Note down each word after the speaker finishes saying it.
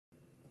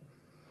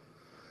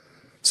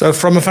So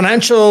from a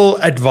financial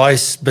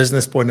advice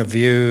business point of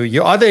view,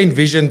 you either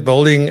envision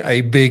building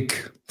a big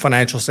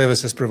financial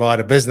services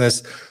provider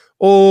business,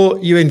 or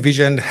you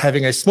envisioned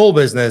having a small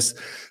business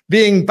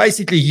being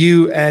basically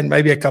you and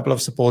maybe a couple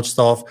of support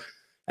staff.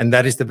 And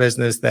that is the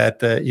business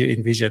that you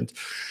envisioned.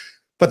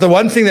 But the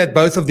one thing that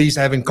both of these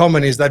have in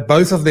common is that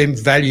both of them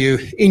value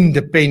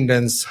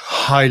independence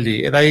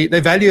highly.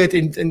 They value it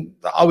in,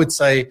 I would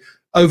say,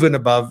 over and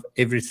above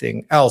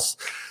everything else.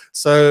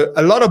 So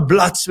a lot of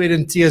blood, sweat,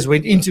 and tears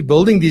went into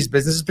building these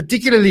businesses,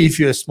 particularly if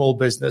you're a small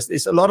business.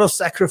 There's a lot of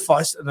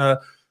sacrifice and a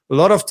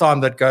lot of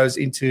time that goes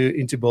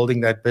into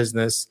building that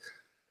business.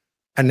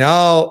 And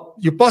now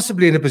you're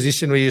possibly in a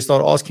position where you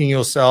start asking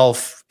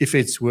yourself if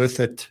it's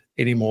worth it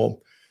anymore.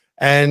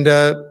 And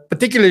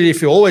particularly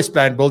if you always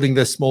plan building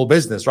this small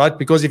business, right?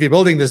 Because if you're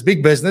building this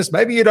big business,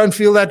 maybe you don't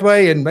feel that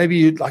way and maybe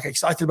you're like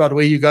excited about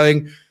where you're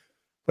going.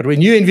 But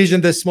when you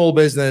envision this small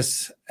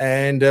business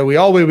and we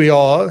are where we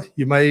are,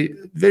 you may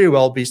very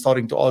well be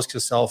starting to ask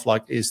yourself,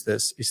 like, is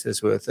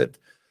this worth it?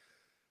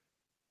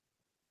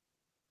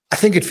 I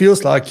think it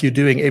feels like you're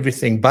doing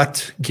everything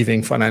but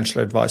giving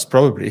financial advice,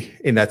 probably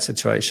in that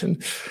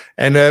situation.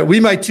 And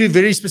we made two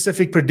very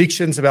specific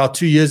predictions about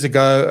 2 years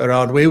ago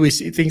around where we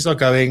see things are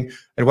going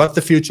and what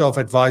the future of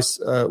advice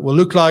will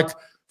look like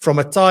from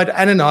a Tide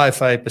and an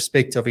IFA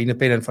perspective,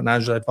 independent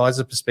financial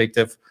advisor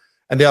perspective.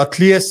 And there are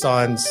clear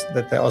signs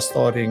that they are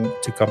starting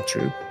to come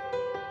true.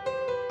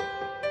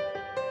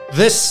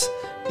 This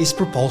is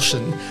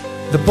Propulsion,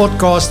 the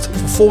podcast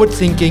for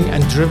forward-thinking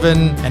and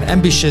driven and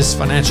ambitious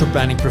financial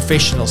planning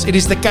professionals. It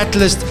is the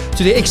catalyst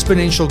to the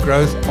exponential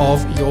growth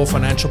of your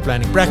financial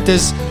planning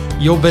practice,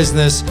 your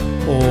business,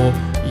 or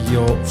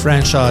your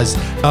franchise.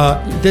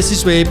 This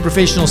is where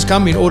professionals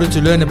come in order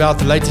to learn about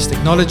the latest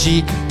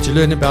technology, to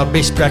learn about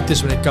best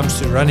practice when it comes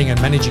to running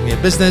and managing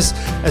their business,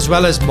 as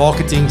well as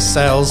marketing,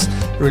 sales,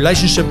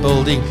 relationship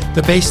building,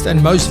 the best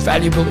and most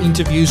valuable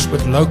interviews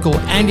with local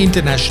and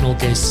international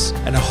guests,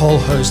 and a whole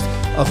host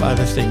of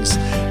other things.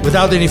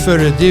 Without any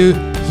further ado,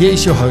 here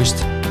is your host,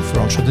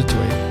 Francois du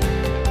Toit.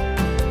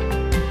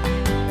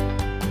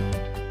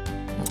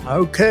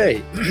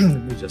 Okay,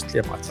 let me just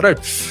clear my throat.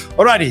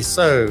 Alrighty,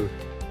 so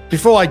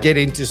before I get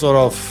into sort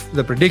of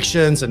the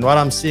predictions and what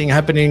I'm seeing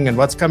happening and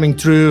what's coming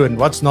true and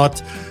what's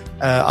not,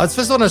 I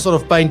just want to sort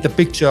of paint the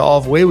picture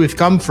of where we've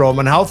come from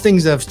and how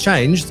things have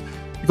changed.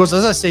 Because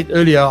as I said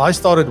earlier, I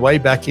started way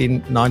back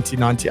in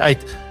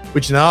 1998,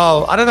 which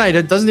now, I don't know,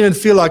 it doesn't even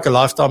feel like a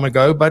lifetime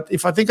ago. But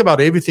if I think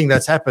about everything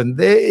that's happened,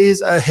 there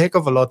is a heck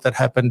of a lot that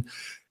happened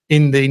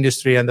in the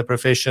industry and the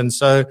profession.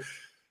 So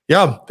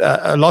yeah,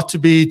 a lot to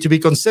be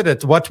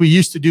considered. What we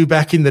used to do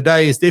back in the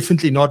day is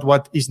definitely not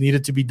what is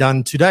needed to be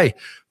done today.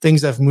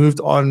 Things have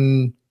moved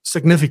on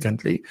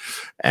significantly.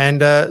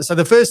 And so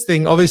the first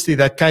thing, obviously,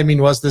 that came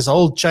in was this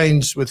whole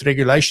change with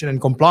regulation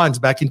and compliance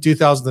back in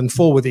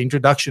 2004 with the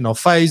introduction of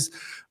FAIS.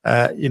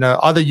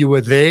 Either you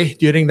were there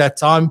during that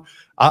time.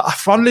 I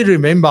fondly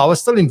remember I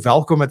was still in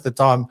Welkom at the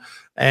time.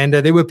 And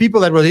there were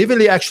people that were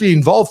heavily actually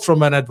involved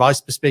from an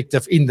advice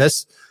perspective in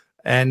this.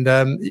 And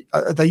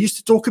they used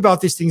to talk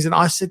about these things, and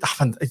I said,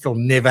 it'll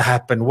never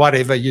happen.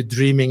 Whatever, you're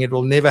dreaming, it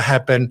will never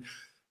happen.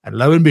 And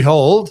lo and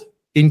behold,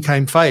 in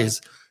came FAIS,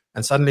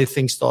 and suddenly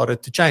things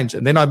started to change.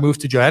 And then I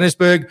moved to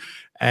Johannesburg,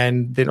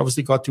 and then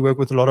obviously got to work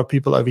with a lot of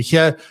people over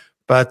here.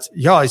 But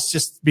yeah, it's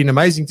just been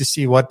amazing to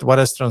see what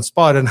has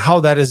transpired and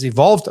how that has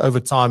evolved over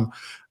time.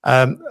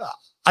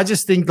 I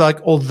just think, like,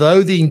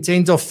 although the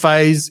intent of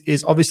FAIS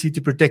is obviously to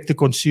protect the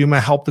consumer,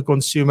 help the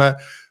consumer,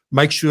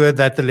 make sure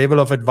that the level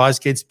of advice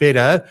gets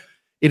better,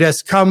 it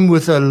has come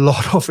with a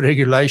lot of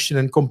regulation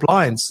and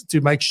compliance to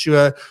make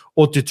sure,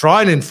 or to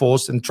try and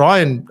enforce and try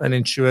and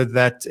ensure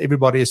that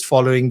everybody is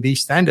following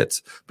these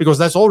standards, because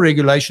that's all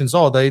regulations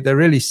are. They're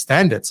really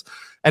standards.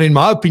 And in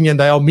my opinion,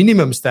 they are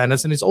minimum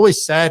standards. And it's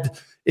always sad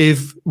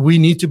if we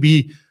need to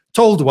be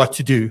told what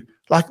to do.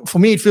 Like, for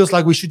me, it feels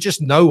like we should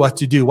just know what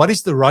to do. What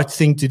is the right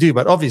thing to do?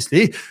 But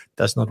obviously, it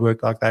does not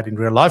work like that in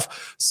real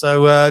life.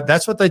 So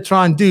that's what they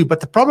try and do. But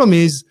the problem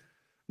is,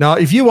 now,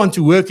 if you want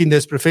to work in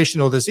this profession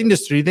or this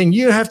industry, then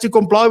you have to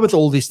comply with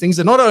all these things.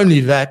 And not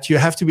only that, you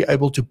have to be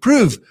able to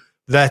prove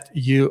that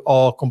you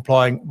are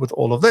complying with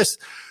all of this.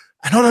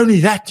 And not only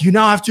that, you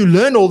now have to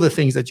learn all the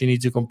things that you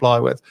need to comply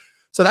with.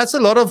 So that's a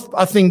lot of,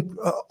 I think,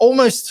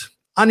 almost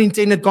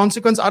unintended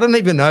consequence. I don't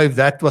even know if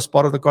that was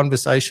part of the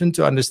conversation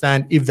to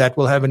understand if that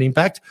will have an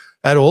impact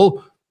at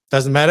all.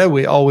 Doesn't matter.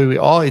 We are where we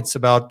are. It's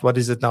about,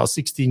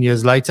 16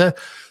 years later.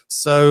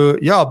 So,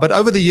 yeah, but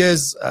over the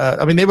years,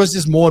 there was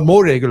just more and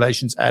more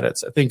regulations added.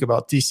 So think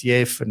about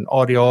TCF and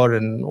RDR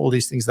and all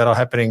these things that are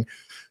happening.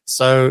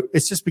 So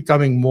it's just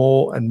becoming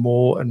more and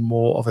more and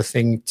more of a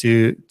thing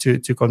to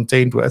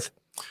contend with.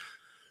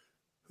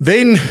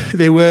 Then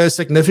there were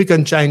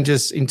significant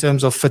changes in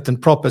terms of fit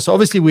and proper. So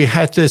obviously we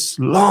had this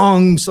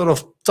long sort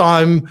of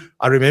time,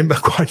 I remember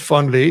quite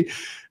fondly,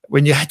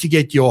 when you had to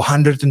get your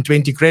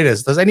 120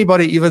 credits. Does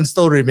anybody even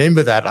still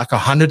remember that? Like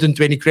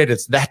 120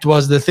 credits, that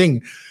was the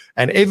thing.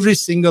 And every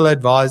single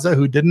advisor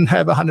who didn't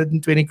have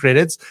 120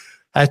 credits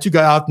had to go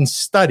out and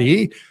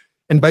study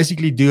and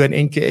basically do an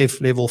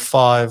NKF level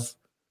 5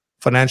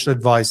 financial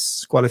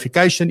advice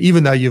qualification,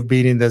 even though you've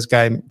been in this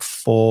game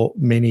for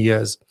many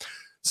years.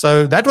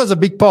 So that was a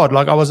big part.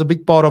 Like I was a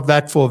big part of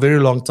that for a very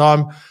long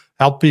time,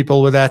 helped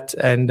people with that.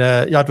 And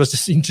it was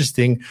just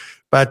interesting.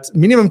 But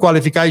minimum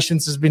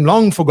qualifications has been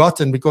long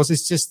forgotten because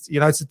it's just,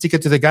 it's a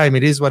ticket to the game.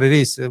 It is what it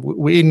is.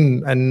 We're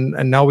in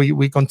and now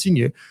we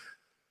continue.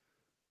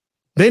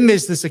 Then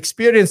there's this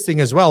experience thing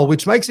as well,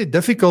 which makes it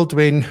difficult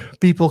when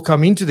people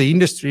come into the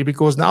industry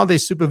because now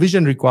there's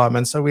supervision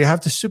requirements. So we have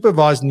to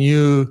supervise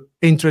new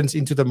entrants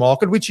into the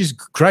market, which is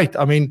great.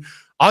 I mean,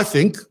 I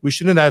think we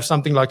shouldn't have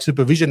something like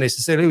supervision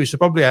necessarily. We should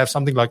probably have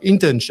something like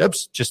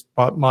internships, just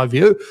my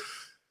view.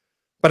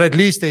 But at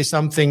least there's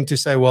something to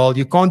say, well,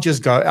 you can't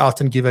just go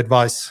out and give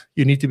advice.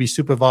 You need to be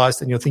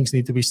supervised and your things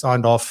need to be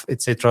signed off,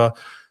 etc.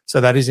 So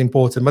that is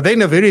important. But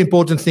then a very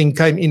important thing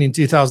came in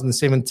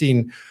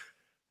 2017,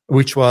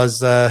 which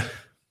was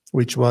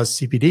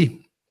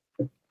CPD.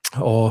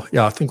 Or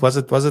I think was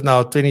it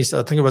now 20?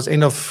 I think it was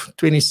end of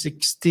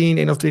 2016,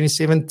 end of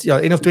 2017,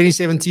 end of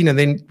 2017, and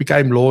then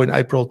became law in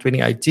April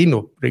 2018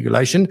 or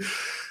regulation.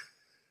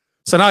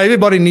 So now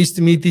everybody needs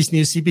to meet these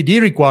new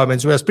CPD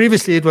requirements, whereas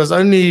previously it was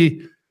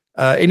only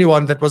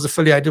anyone that was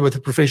affiliated with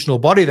a professional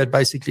body that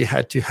basically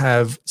had to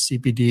have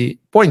CPD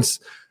points.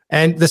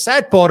 And the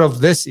sad part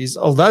of this is,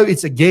 although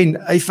it's again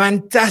a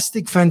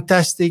fantastic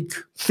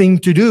thing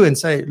to do and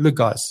say, look,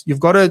 guys, you've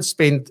got to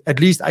spend at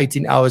least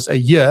 18 hours a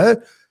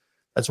year.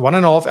 That's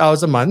 1.5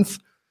 hours a month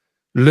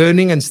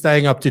learning and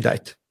staying up to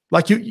date.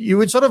 Like you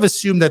would sort of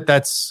assume that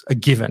that's a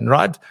given,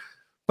 right?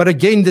 But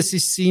again, this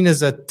is seen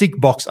as a tick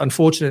box,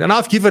 unfortunately. And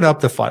I've given up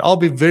the fight. I'll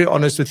be very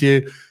honest with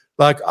you.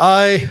 Like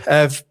I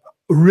have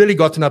really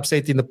gotten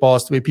upset in the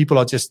past where people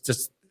are just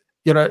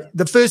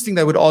the first thing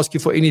they would ask you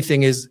for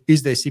anything is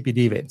there CPD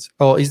events?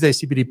 Or is there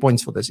CPD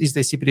points for this? Is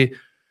there CPD?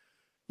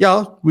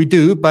 Yeah, we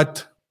do,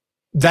 but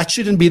that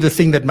shouldn't be the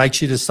thing that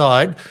makes you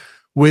decide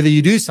whether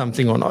you do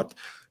something or not.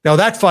 Now,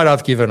 that fight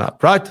I've given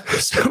up, right?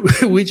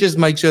 So we just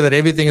make sure that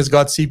everything has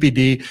got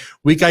CPD.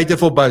 We cater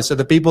for both. So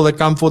the people that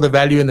come for the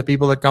value and the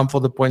people that come for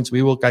the points,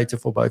 we will cater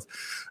for both.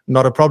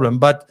 Not a problem.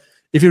 But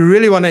if you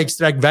really want to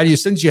extract value,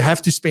 since you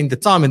have to spend the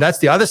time, and that's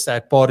the other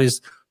sad part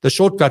is the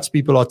shortcuts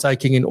people are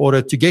taking in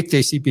order to get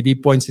their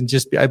CPD points and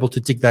just be able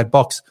to tick that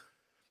box.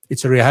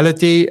 It's a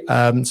reality.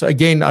 So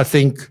again, I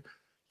think,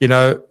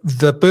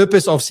 the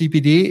purpose of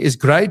CPD is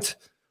great,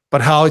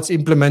 but how it's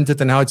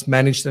implemented and how it's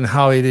managed and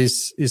how it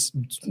is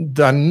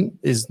done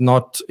is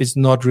not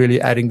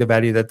really adding the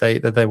value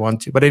that they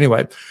want to. But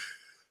anyway,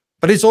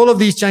 it's all of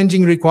these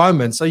changing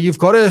requirements. So you've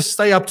got to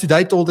stay up to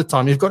date all the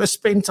time. You've got to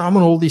spend time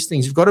on all these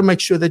things. You've got to make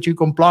sure that you're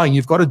complying.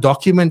 You've got to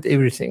document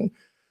everything.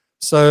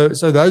 So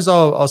those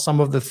are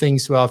some of the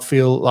things where I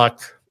feel like,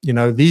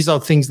 these are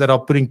things that are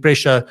putting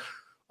pressure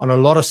on a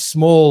lot of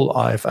small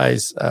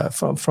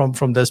IFAs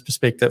from this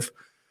perspective.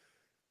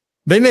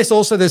 Then there's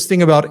also this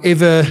thing about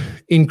ever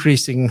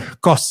increasing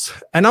costs.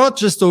 And I'm not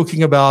just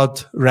talking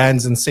about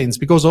rands and cents,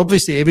 because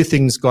obviously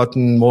everything's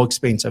gotten more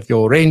expensive.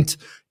 Your rent,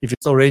 if you're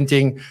still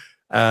renting,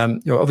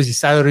 obviously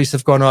salaries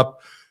have gone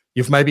up.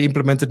 You've maybe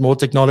implemented more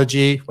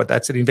technology, but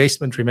that's an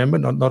investment, remember,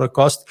 not a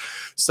cost.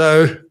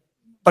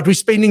 But we're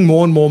spending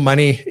more and more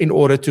money in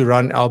order to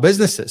run our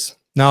businesses.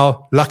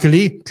 Now,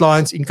 luckily,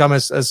 clients' income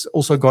has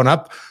also gone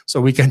up,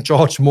 so we can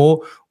charge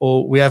more,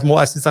 or we have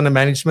more assets under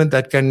management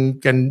that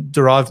can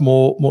derive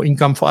more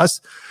income for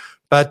us.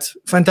 But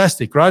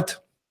fantastic, right?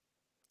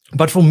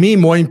 But for me,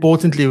 more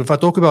importantly, if I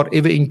talk about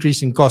ever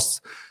increasing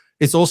costs,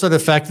 it's also the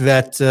fact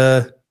that,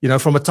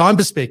 from a time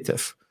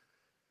perspective,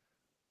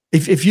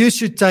 if you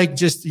should take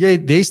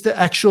there's the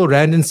actual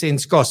rand and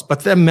cents cost, but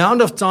the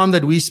amount of time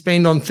that we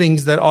spend on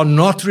things that are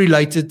not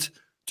related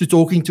to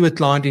talking to a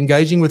client,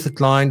 engaging with a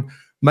client,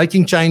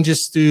 making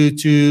changes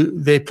to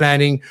their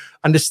planning,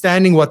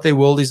 understanding what their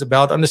world is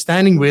about,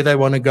 understanding where they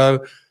want to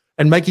go,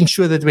 and making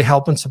sure that we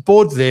help and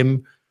support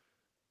them,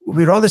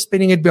 we're rather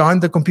spending it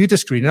behind the computer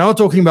screen. And I'm not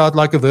talking about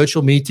like a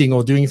virtual meeting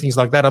or doing things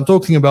like that. I'm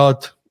talking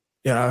about,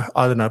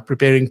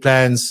 preparing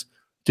plans,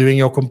 doing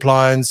your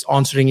compliance,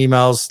 answering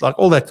emails, like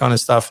all that kind of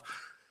stuff.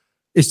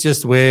 It's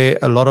just where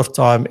a lot of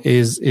time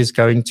is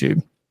going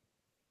to.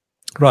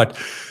 Right.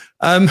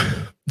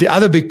 The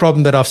other big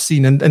problem that I've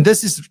seen, and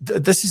this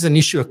is an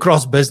issue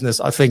across business.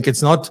 I think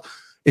it's not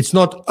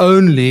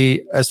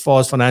only as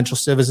far as financial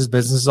services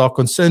businesses are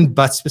concerned,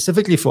 but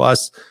specifically for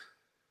us,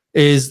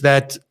 is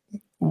that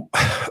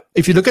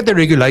if you look at the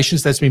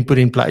regulations that's been put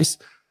in place,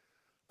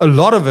 a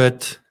lot of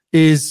it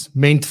is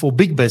meant for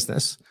big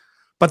business,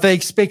 but they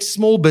expect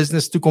small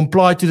business to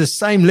comply to the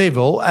same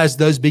level as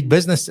those big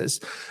businesses.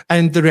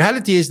 And the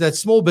reality is that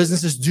small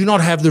businesses do not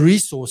have the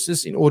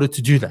resources in order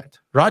to do that,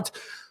 right?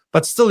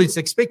 But still, it's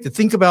expected.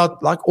 Think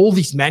about like all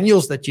these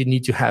manuals that you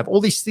need to have,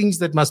 all these things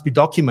that must be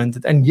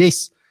documented. And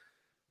yes,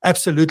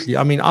 absolutely.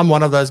 I mean, I'm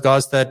one of those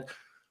guys that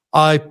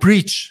I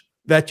preach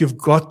that you've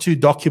got to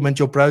document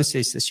your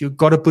processes. You've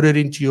got to put it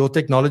into your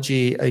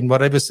technology in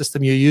whatever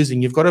system you're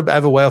using. You've got to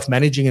have a way of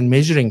managing and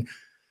measuring.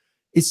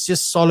 It's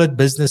just solid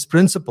business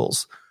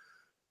principles.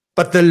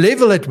 But the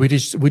level at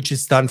which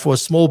it's done for a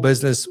small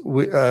business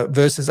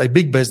versus a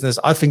big business,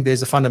 I think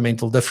there's a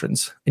fundamental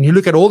difference. And you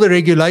look at all the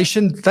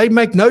regulation, they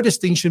make no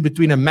distinction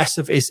between a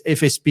massive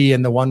FSP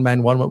and the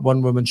one-man,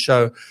 one-woman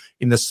show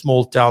in the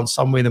small town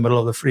somewhere in the middle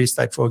of the Free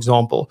State, for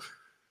example.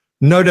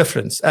 No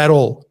difference at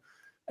all.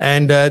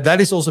 And that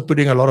is also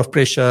putting a lot of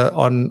pressure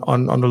on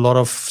a lot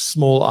of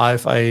small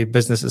IFA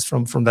businesses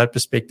from that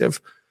perspective.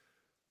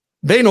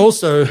 Then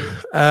also,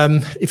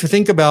 if you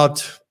think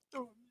about,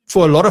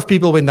 for a lot of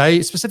people, when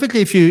they,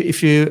 specifically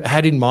if you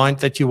had in mind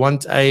that you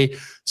want a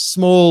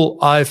small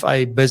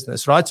IFA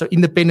business, right? So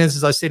independence,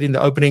 as I said in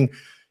the opening,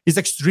 is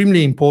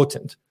extremely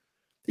important.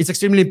 It's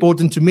extremely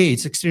important to me.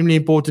 It's extremely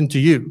important to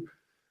you.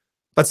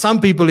 But some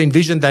people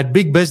envision that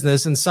big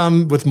business, and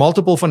some with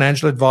multiple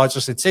financial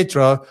advisors,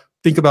 etc.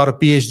 Think about a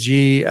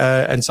PSG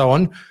and so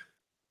on.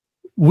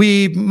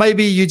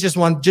 Maybe you just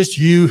want just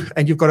you,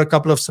 and you've got a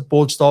couple of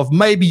support staff.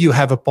 Maybe you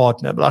have a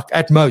partner, like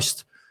at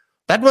most.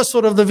 That was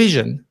sort of the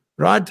vision.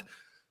 Right?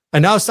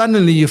 And now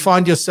suddenly you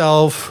find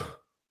yourself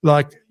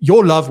like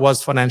your love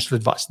was financial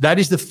advice. That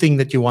is the thing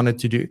that you wanted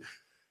to do.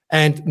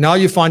 And now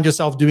you find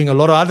yourself doing a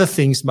lot of other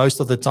things most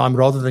of the time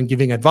rather than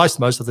giving advice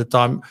most of the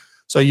time.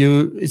 So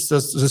it's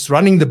just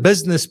running the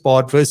business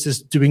part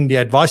versus doing the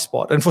advice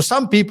part. And for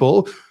some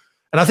people,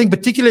 and I think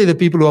particularly the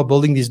people who are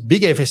building these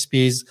big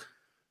FSPs,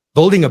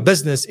 building a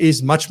business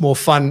is much more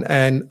fun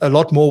and a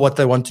lot more what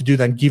they want to do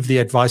than give the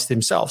advice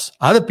themselves.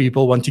 Other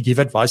people want to give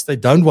advice. They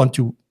don't want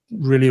to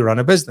really run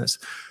a business.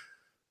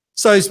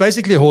 So it's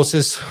basically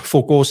horses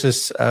for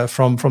courses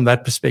from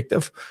that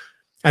perspective.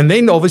 And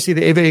then obviously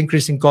the ever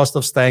increasing cost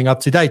of staying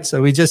up to date.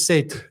 So we just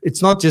said,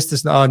 it's not just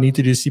this, I need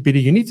to do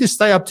CPD. You need to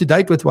stay up to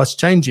date with what's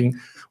changing.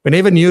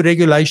 Whenever new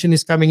regulation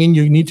is coming in,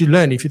 you need to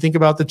learn. If you think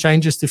about the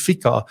changes to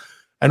FICA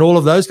and all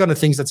of those kind of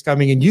things that's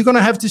coming in, you're going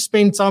to have to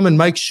spend time and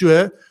make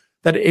sure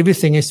that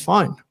everything is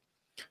fine.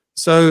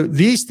 So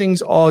these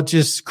things are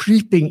just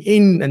creeping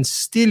in and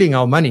stealing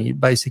our money,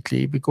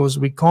 basically, because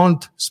we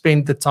can't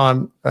spend the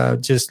time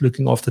just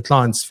looking after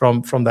clients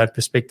from that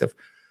perspective.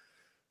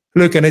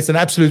 Look, and it's an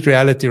absolute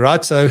reality,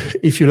 right? So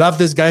if you love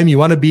this game, you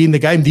want to be in the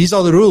game, these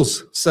are the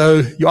rules.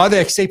 So you either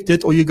accept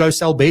it or you go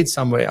sell beds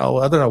somewhere. Oh,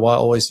 I don't know why I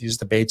always use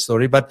the bed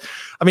story, but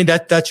I mean,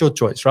 that's your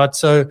choice, right?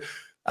 So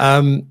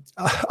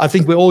I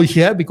think we're all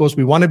here because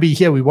we want to be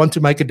here. We want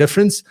to make a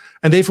difference.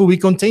 And therefore we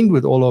contend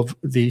with all of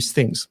these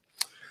things.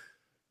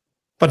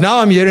 But now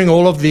I'm hearing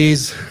all of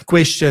these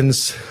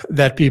questions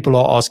that people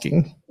are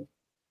asking.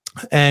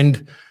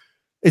 And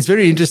it's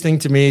very interesting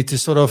to me to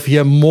sort of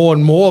hear more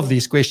and more of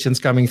these questions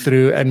coming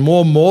through and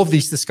more of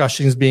these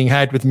discussions being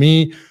had with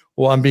me,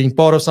 or I'm being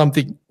part of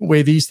something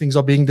where these things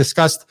are being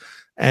discussed.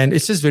 And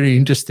it's just very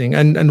interesting.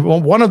 And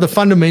one of the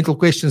fundamental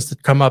questions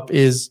that come up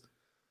is,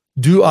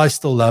 do I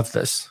still love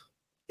this?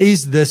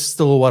 Is this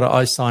still what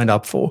I signed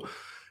up for?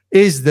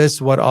 Is this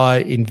what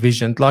I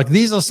envisioned? Like,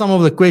 these are some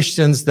of the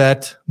questions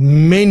that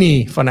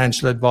many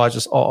financial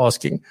advisors are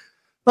asking.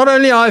 Not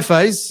only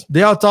IFAs,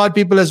 they are tired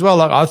people as well.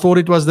 Like, I thought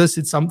it was this,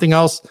 it's something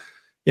else,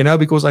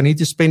 because I need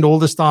to spend all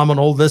this time on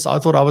all this. I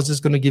thought I was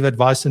just going to give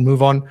advice and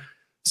move on.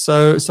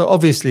 So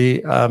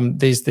obviously,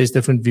 there's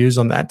different views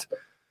on that.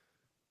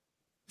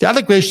 The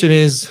other question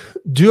is,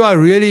 do I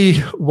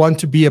really want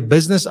to be a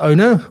business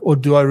owner, or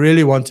do I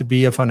really want to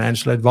be a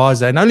financial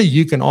advisor? And only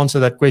you can answer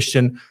that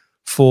question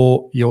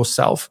for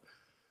yourself.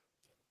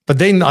 But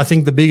then I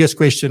think the biggest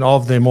question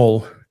of them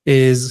all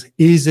is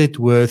it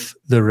worth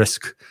the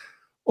risk?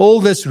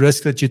 All this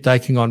risk that you're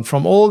taking on,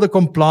 from all the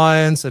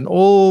compliance and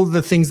all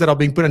the things that are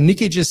being put on.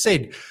 Nikki just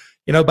said,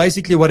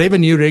 basically whatever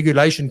new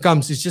regulation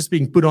comes is just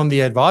being put on the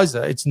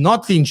advisor. It's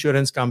not the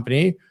insurance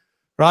company,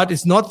 right?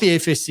 It's not the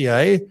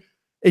FSCA.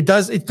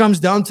 It comes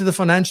down to the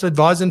financial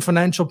advisor and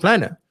financial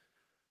planner.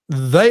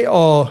 They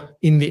are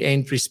in the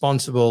end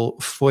responsible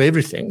for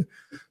everything.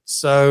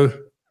 So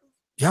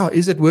yeah,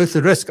 is it worth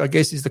the risk? I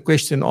guess is the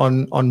question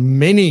on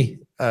many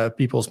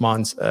people's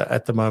minds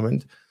at the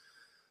moment.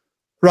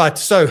 Right.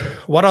 So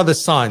what are the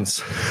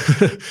signs?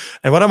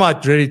 And what am I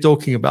really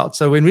talking about?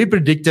 So when we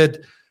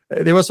predicted,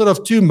 there were sort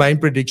of two main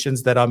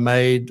predictions that I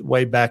made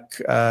way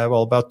back,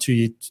 about 2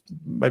 years,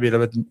 maybe a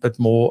little bit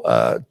more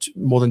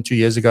than 2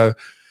 years ago,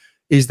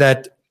 is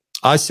that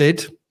I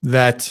said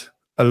that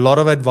a lot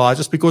of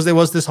advisors, because there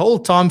was this whole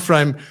time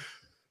frame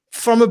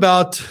from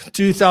about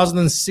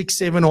 2006,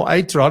 7 or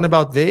 8, around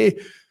about there,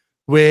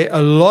 where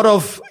a lot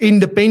of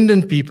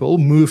independent people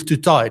moved to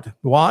Tide.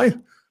 Why?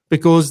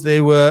 Because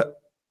there were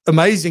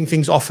amazing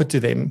things offered to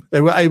them.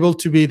 They were able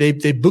to be,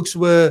 their books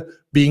were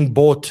being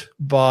bought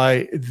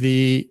by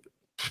the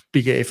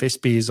bigger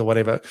FSPs or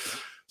whatever.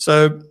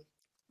 So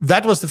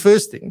that was the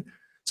first thing.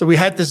 So we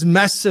had this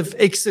massive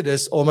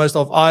exodus almost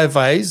of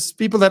IFAs,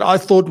 people that I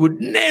thought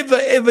would never,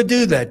 ever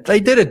do that. They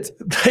did it.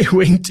 They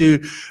went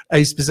to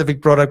a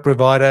specific product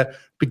provider,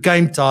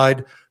 became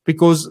Tide,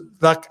 because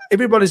like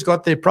everybody's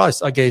got their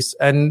price, I guess.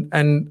 And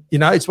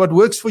it's what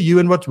works for you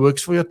and what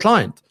works for your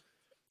client.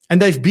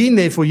 And they've been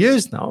there for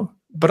years now.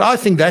 But I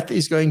think that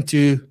is going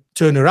to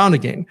turn around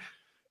again.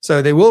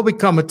 So there will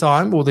come a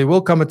time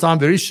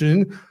very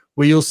soon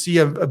where you'll see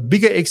a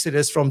bigger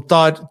exodus from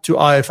Tide to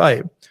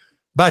IFA.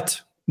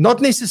 But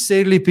not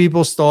necessarily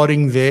people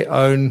starting their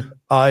own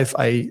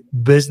IFA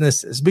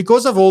businesses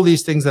because of all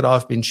these things that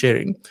I've been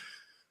sharing.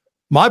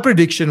 My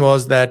prediction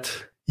was that,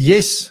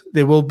 yes,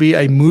 there will be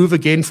a move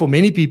again for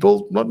many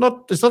people.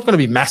 It's not going to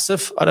be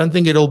massive. I don't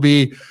think it'll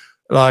be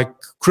like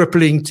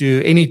crippling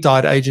to any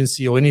Tide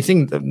agency or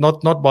anything,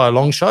 not by a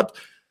long shot.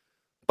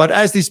 But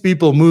as these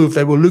people move,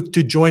 they will look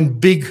to join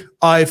big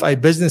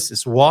IFA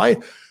businesses. Why?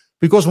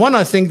 Because one,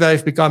 I think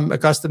they've become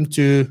accustomed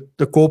to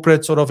the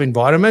corporate sort of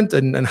environment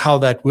and how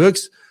that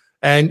works,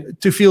 and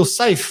to feel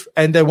safe.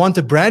 And they want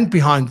a brand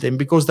behind them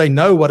because they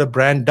know what a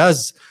brand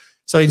does.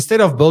 So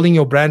instead of building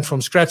your brand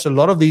from scratch, a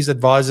lot of these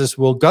advisors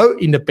will go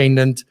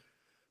independent,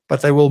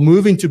 but they will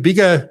move into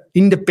bigger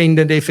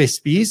independent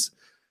FSPs.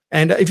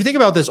 And if you think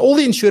about this, all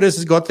the insurers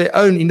has got their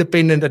own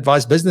independent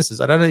advice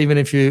businesses. I don't know even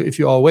if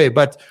you are aware,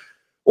 but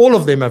all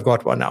of them have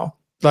got one now.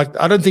 Like,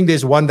 I don't think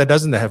there's one that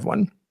doesn't have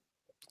one.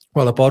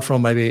 Well, apart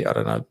from maybe, I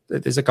don't know,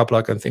 there's a couple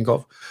I can think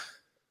of.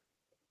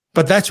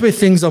 But that's where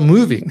things are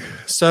moving.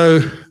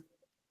 So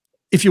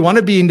if you want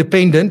to be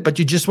independent, but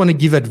you just want to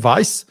give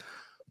advice,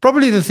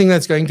 probably the thing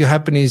that's going to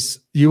happen is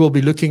you will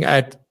be looking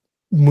at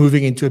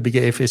moving into a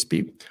bigger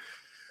FSP.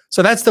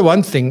 So that's the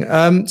one thing.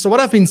 So what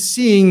I've been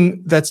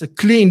seeing, that's a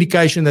clear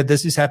indication that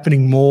this is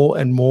happening more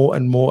and more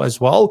and more as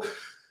well,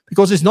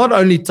 because it's not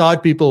only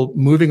Tide people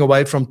moving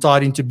away from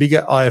Tide into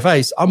bigger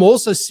IFAs. I'm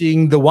also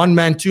seeing the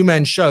one-man,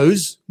 two-man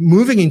shows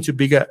moving into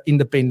bigger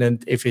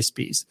independent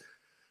FSPs.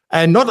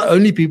 And not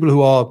only people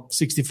who are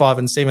 65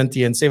 and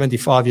 70 and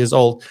 75 years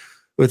old,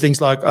 with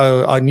things like,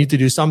 oh, I need to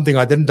do something.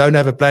 I don't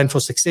have a plan for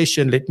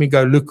succession. Let me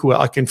go look where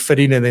I can fit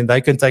in, and then they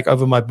can take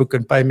over my book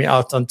and pay me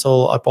out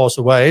until I pass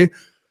away.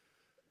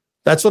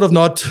 That's sort of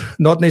not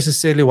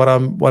necessarily what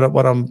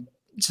I'm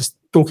just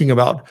talking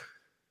about.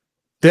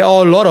 There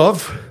are a lot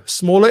of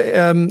smaller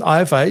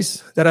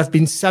IFAs that have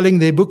been selling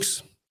their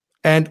books,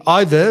 and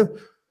either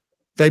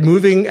they're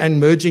moving and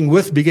merging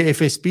with bigger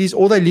FSPs,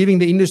 or they're leaving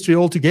the industry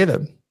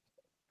altogether.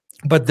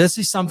 But this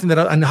is something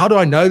and how do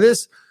I know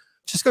this?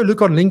 Just go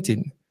look on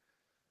LinkedIn.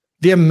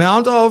 The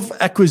amount of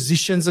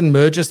acquisitions and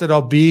mergers that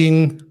are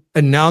being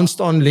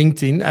announced on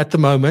LinkedIn at the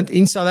moment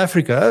in South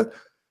Africa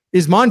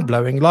is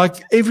mind-blowing.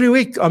 Like, every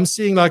week I'm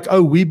seeing like,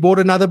 oh, we bought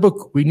another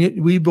book.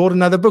 We bought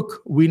another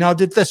book. We now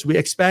did this. We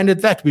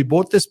expanded that. We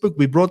bought this book.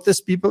 We brought this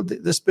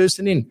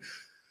person in.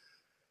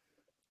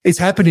 It's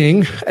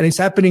happening, and it's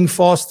happening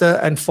faster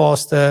and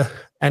faster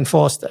and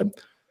faster.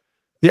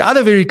 The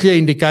other very clear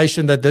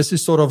indication that this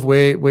is sort of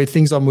where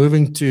things are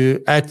moving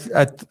to at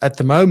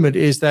the moment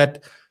is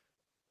that,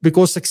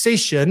 because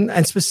succession,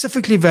 and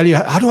specifically value,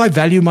 how do I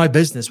value my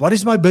business? What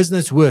is my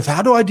business worth?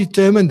 How do I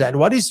determine that?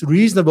 What is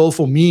reasonable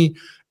for me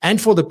and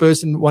for the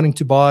person wanting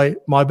to buy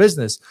my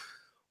business?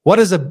 What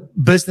does a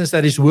business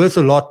that is worth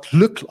a lot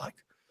look like?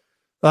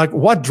 Like,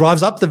 what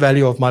drives up the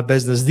value of my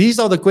business? These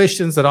are the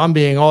questions that I'm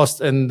being asked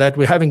and that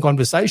we're having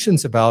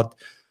conversations about.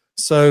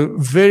 So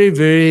very,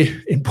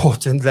 very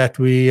important that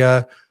we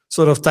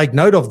sort of take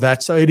note of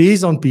that, so it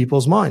is on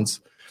people's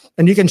minds.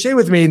 And you can share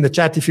with me in the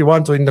chat if you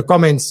want, or in the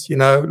comments,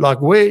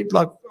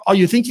 are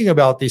you thinking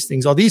about these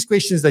things? Are these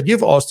questions that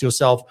you've asked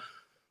yourself?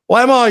 Or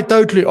am I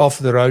totally off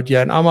the road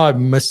here? And am I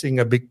missing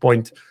a big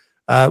point?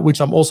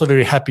 Which I'm also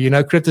very happy.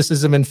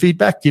 Criticism and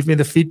feedback. Give me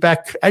the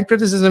feedback and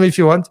criticism if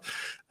you want.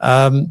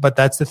 But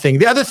that's the thing.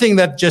 The other thing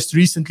that just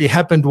recently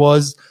happened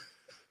was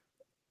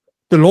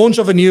the launch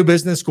of a new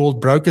business called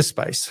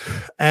Brokerspace.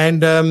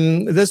 And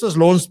this was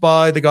launched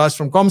by the guys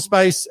from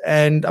ComSpace.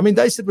 And I mean,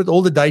 they sit with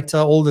all the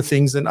data, all the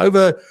things. And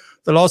over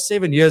the last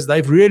 7 years,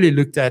 they've really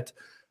looked at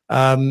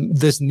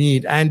this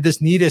need. And this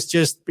need has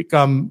just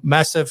become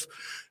massive.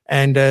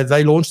 And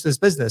they launched this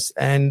business,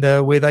 and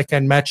where they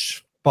can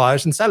match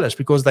buyers and sellers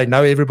because they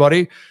know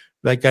everybody.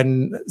 They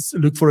can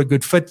look for a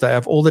good fit. They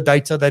have all the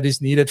data that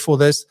is needed for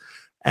this.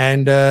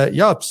 And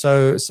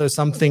so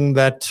something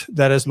that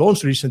has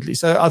launched recently.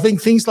 So I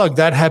think things like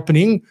that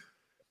happening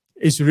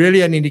is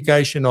really an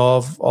indication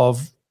of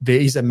there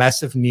is a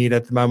massive need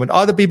at the moment.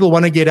 Either people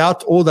want to get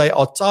out, or they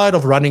are tired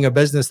of running a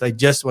business. They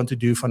just want to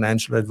do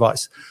financial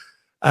advice.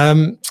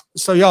 On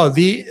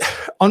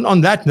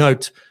that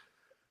note,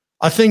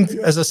 I think,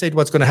 as I said,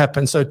 what's going to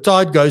happen. So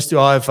Tide goes to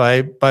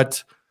IFA,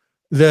 but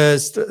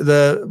there's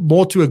the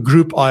more to a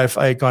group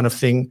IFA kind of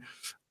thing.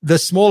 The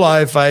small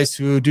IFAs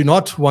who do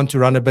not want to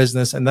run a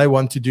business and they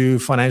want to do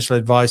financial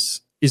advice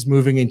is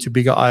moving into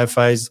bigger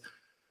IFAs.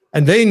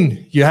 And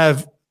then you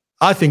have,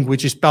 I think,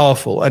 which is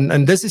powerful.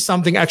 And this is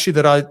something actually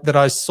that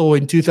I saw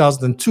in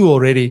 2002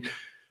 already,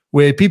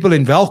 where people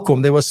in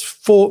Welkom, there was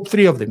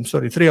three of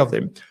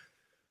them.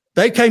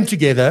 They came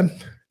together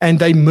and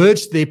they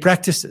merged their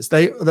practices.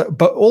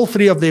 But all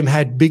three of them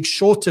had big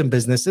short-term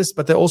businesses,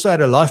 but they also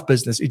had a life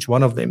business, each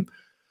one of them.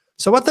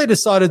 So what they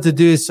decided to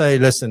do is say,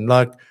 listen,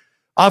 like,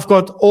 I've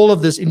got all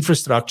of this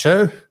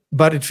infrastructure,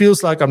 but it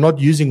feels like I'm not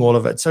using all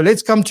of it. So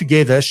let's come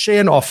together,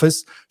 share an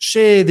office,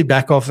 share the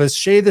back office,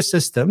 share the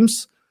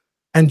systems,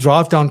 and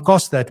drive down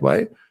costs that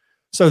way.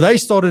 So they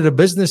started a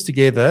business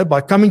together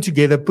by coming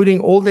together, putting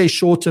all their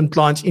short-term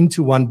clients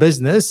into one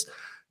business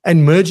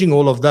and merging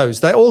all of those.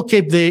 They all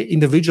kept their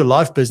individual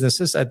life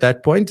businesses at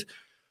that point.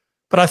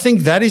 But I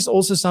think that is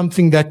also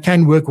something that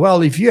can work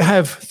well. If you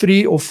have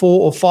 3 or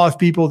 4 or 5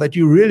 people that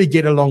you really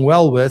get along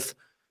well with,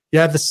 you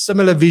have a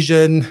similar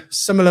vision,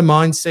 similar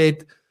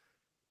mindset,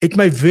 it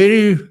may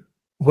very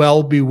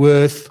well be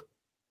worth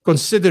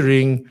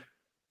considering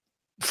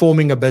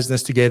forming a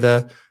business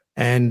together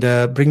and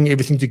bringing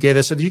everything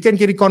together so that you can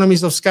get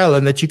economies of scale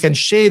and that you can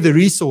share the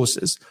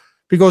resources,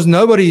 because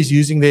nobody is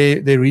using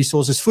their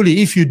resources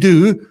fully. If you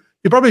do,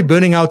 you're probably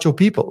burning out your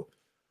people,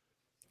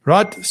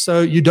 right?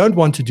 So you don't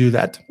want to do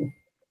that.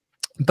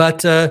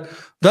 But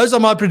those are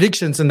my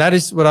predictions, and that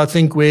is what I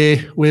think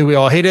where we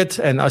are headed.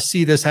 And I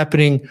see this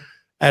happening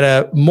at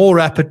a more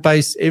rapid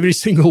pace every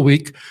single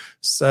week.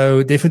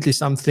 So definitely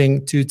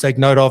something to take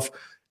note of.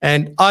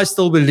 And I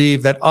still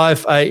believe that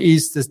IFA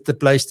is the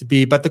place to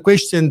be. But the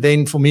question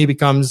then for me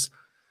becomes,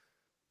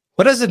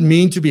 what does it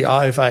mean to be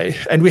IFA?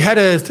 And we had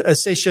a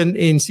session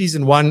in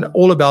season 1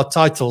 all about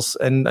titles,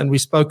 and we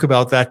spoke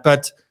about that.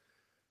 But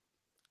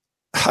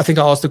I think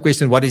I asked the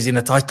question, what is in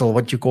a title,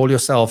 what you call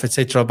yourself,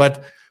 etc.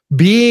 But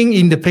being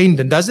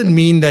independent doesn't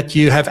mean that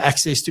you have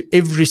access to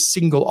every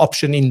single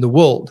option in the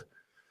world.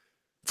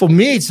 For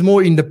me, it's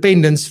more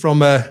independence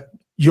from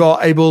you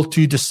are able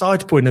to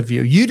decide point of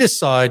view. You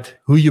decide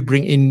who you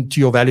bring into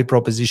your value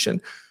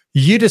proposition.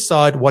 You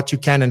decide what you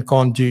can and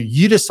can't do.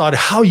 You decide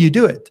how you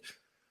do it.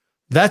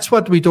 That's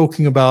what we're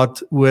talking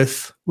about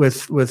with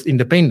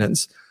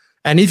independence.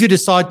 And if you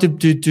decide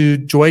to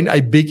join a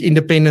big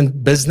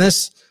independent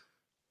business,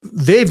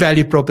 their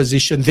value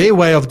proposition, their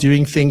way of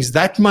doing things,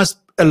 that must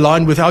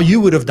align with how you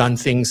would have done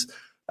things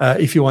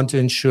if you want to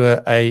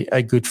ensure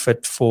a good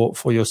fit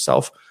for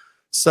yourself.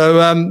 So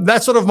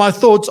that's sort of my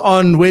thoughts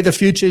on where the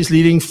future is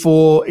leading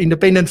for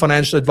independent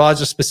financial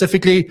advisors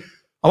specifically.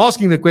 I'm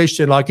asking the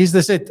question, like, is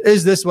this it?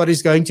 Is this what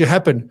is going to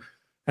happen?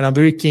 And I'm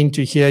very keen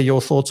to hear your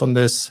thoughts on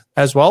this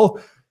as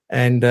well.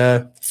 And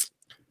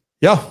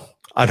yeah,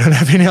 I don't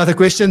have any other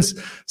questions.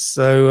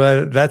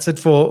 So that's it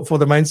for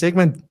the main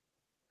segment.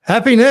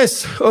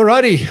 Happiness.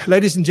 Alrighty,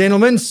 ladies and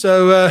gentlemen.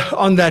 So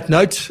on that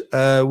note,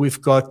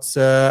 we've got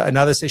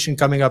another session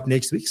coming up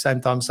next week, same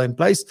time, same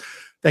place.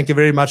 Thank you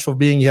very much for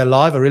being here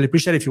live. I really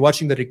appreciate it. If you're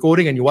watching the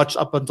recording and you watch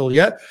up until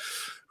here,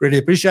 really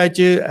appreciate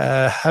you.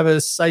 Have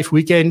a safe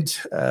weekend.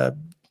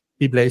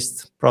 Be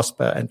blessed,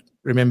 prosper, and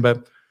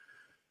remember,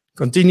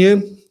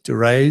 continue to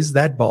raise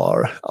that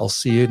bar. I'll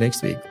see you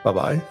next week.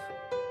 Bye-bye.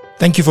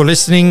 Thank you for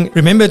listening.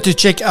 Remember to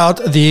check out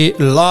the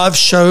live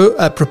show,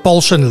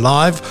 Propulsion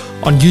Live,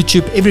 on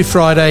YouTube every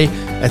Friday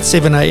at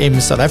 7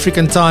 a.m. South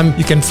African time.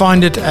 You can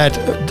find it at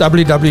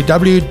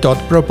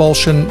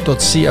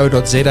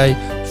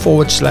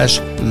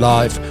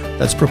www.propulsion.co.za/live.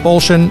 That's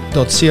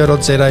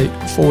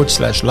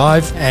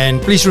propulsion.co.za/live.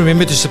 And please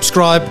remember to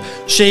subscribe,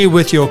 share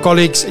with your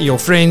colleagues, your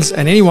friends,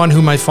 and anyone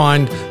who may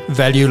find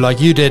value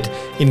like you did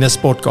in this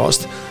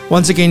podcast.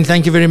 Once again,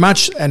 thank you very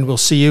much, and we'll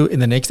see you in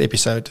the next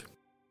episode.